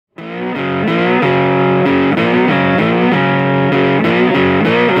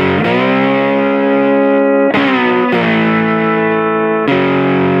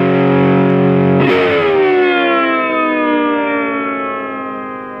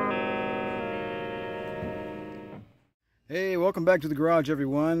Hey, welcome back to the garage,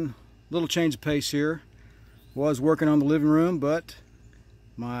 everyone. Little change of pace here. Was working on the living room, but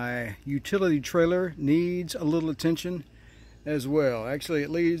my utility trailer needs a little attention as well. Actually,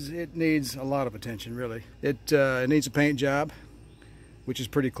 it needs a lot of attention, really. It needs a paint job, which is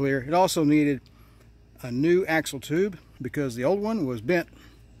pretty clear. It also needed a new axle tube because the old one was bent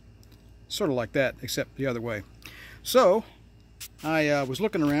sort of like that, except the other way. So I was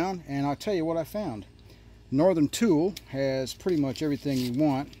looking around, and I'll tell you what I found. Northern Tool has pretty much everything you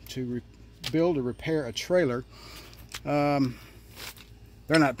want to build or repair a trailer. They're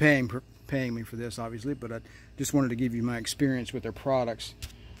not paying me for this, obviously, but I just wanted to give you my experience with their products.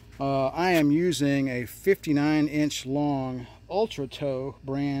 I am using a 59-inch long Ultra Tow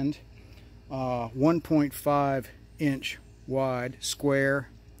brand 1.5-inch wide square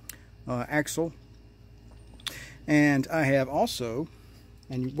axle, and I have also,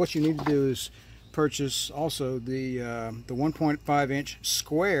 and what you need to do is purchase also the 1.5-inch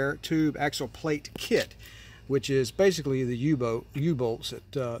square tube axle plate kit, which is basically the U-bolts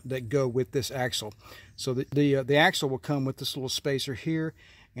that go with this axle. So the axle will come with this little spacer here,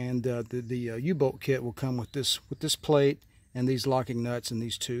 and the U-bolt kit will come with this plate and these locking nuts and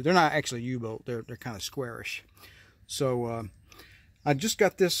these two. They're not actually U-bolt; they're kind of squarish. So I just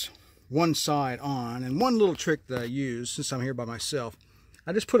got this one side on, and one little trick that I use since I'm here by myself,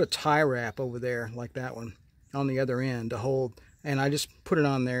 I just put a tie wrap over there like that one on the other end to hold, and I just put it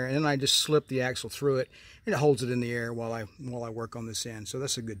on there, and then I just slip the axle through it, and it holds it in the air while I work on this end. So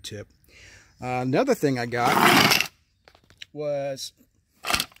that's a good tip. Another thing I got was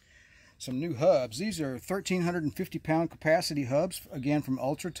some new hubs. These are 1,350-pound capacity hubs, again from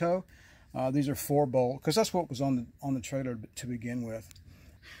Ultra Tow. These are 4-bolt because that's what was on the trailer to begin with.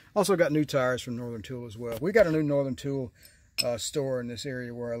 Also got new tires from Northern Tool as well. We got a new Northern Tool store in this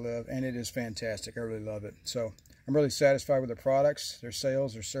area where I live, and it is fantastic. I really love it. So I'm really satisfied with their products, their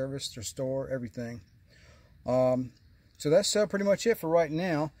sales, their service, their store, everything. So that's pretty much it for right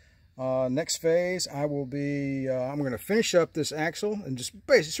now. Next phase, I will be I'm going to finish up this axle, and just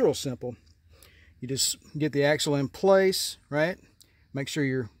basically it's real simple. You just get the axle in place, right? Make sure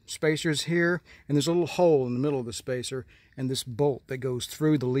your spacer's here, and there's a little hole in the middle of the spacer, and this bolt that goes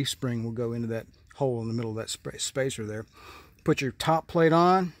through the leaf spring will go into that hole in the middle of that spacer there. Put your top plate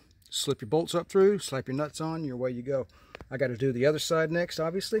on, slip your bolts up through, slap your nuts on, your way you go. I got to do the other side next,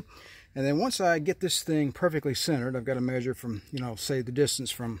 obviously. And then once I get this thing perfectly centered, I've got to measure from, say the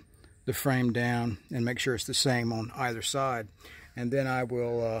distance from the frame down and make sure it's the same on either side. And then I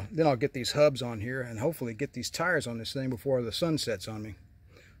will, I'll get these hubs on here and hopefully get these tires on this thing before the sun sets on me.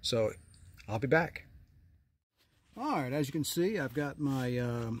 So I'll be back. All right, as you can see, I've got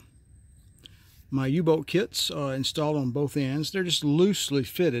my my U-bolt kits installed on both ends. They're just loosely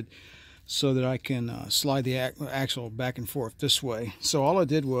fitted so that I can slide the axle back and forth this way. So all I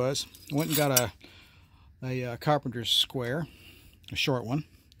did was went and got a carpenter's square, a short one,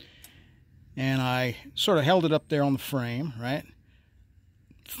 and I sort of held it up there on the frame, right,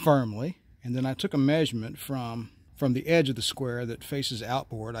 firmly, and then I took a measurement from the edge of the square that faces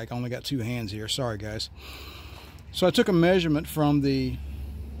outboard. I only got two hands here, sorry guys. So I took a measurement from the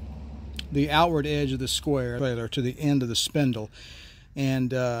outward edge of the square trailer to the end of the spindle,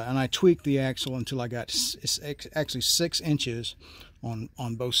 and I tweaked the axle until I got actually 6 inches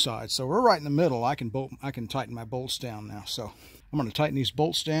on both sides. So we're right in the middle. I can tighten my bolts down now. So I'm going to tighten these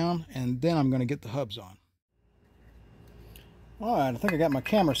bolts down, and then I'm going to get the hubs on. All right, I think I got my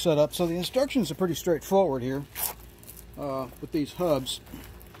camera set up. So the instructions are pretty straightforward here with these hubs.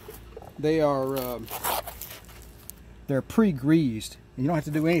 They are they're pre-greased. You don't have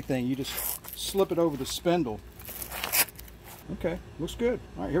to do anything. You just slip it over the spindle. Okay, looks good.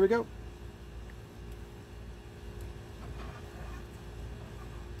 All right, here we go.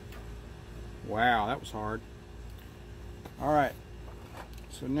 Wow, that was hard. All right,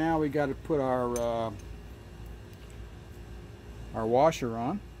 so now we got to put our washer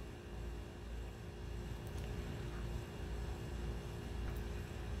on.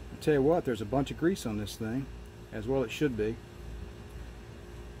 I'll tell you what, there's a bunch of grease on this thing, as well it should be.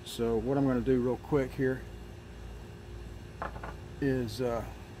 So what I'm going to do real quick here is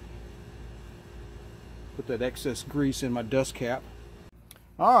put that excess grease in my dust cap.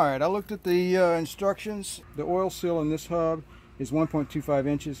 Alright, I looked at the instructions. The oil seal in this hub is 1.25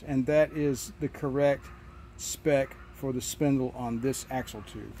 inches, and that is the correct spec for the spindle on this axle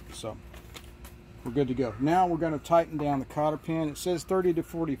tube. So we're good to go. Now we're going to tighten down the cotter pin. It says 30 to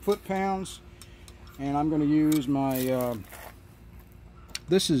 40 foot-pounds, and I'm going to use my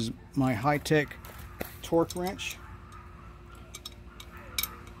this is my high-tech torque wrench,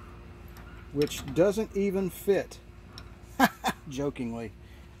 which doesn't even fit jokingly.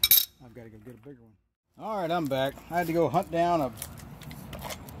 I've got to go get a bigger one. All right, I'm back. I had to go hunt down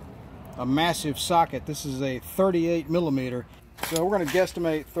a massive socket. This is a 38 millimeter. So we're going to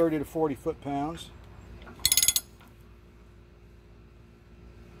guesstimate 30 to 40 foot-pounds.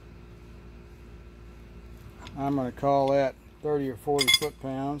 I'm going to call that 30 or 40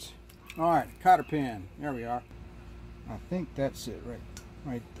 foot-pounds. All right, cotter pin. There we are. I think that's it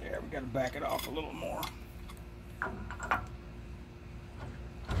right there. We got to back it off a little more. Like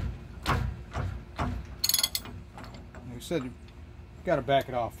I said, you got to back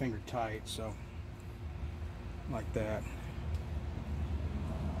it off finger tight, so like that.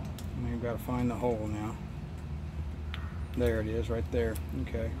 And you've got to find the hole now. There it is, right there.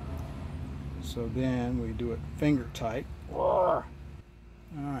 Okay. So then we do it finger tight. All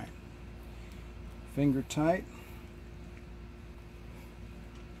right. Finger tight.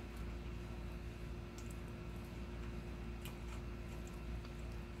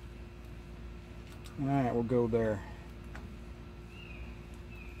 All right, we'll go there.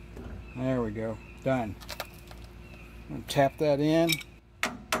 There we go. Done. I'm going to tap that in.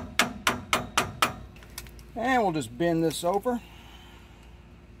 And we'll just bend this over.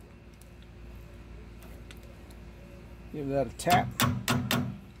 Give that a tap.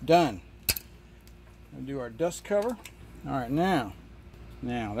 Done. We'll do our dust cover. All right, now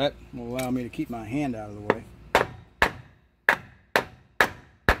that will allow me to keep my hand out of the way.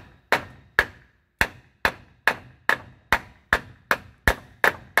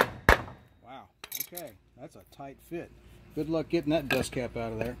 Wow, okay, that's a tight fit. Good luck getting that dust cap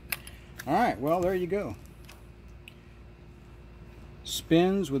out of there. All right, well, there you go.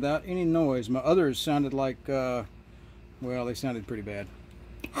 Spins without any noise. My others sounded like, well, they sounded pretty bad.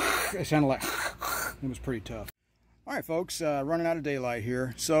 It sounded like it was pretty tough. All right, folks, running out of daylight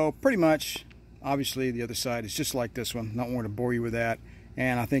here. So pretty much, obviously, the other side is just like this one. Don't want to bore you with that.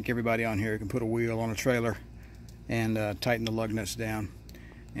 And I think everybody on here can put a wheel on a trailer and tighten the lug nuts down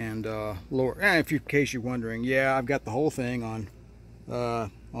and lower. And in case you're wondering, yeah, I've got the whole thing on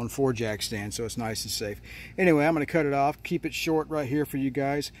 4 jack stands, so it's nice and safe. Anyway, I'm going to cut it off, keep it short right here for you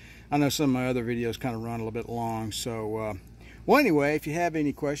guys. I know some of my other videos kind of run a little bit long, so well, anyway, if you have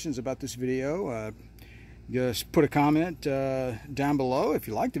any questions about this video, just put a comment down below. If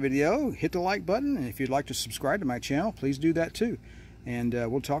you like the video, hit the like button, and if you'd like to subscribe to my channel, please do that too. And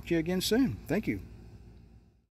we'll talk to you again soon. Thank you.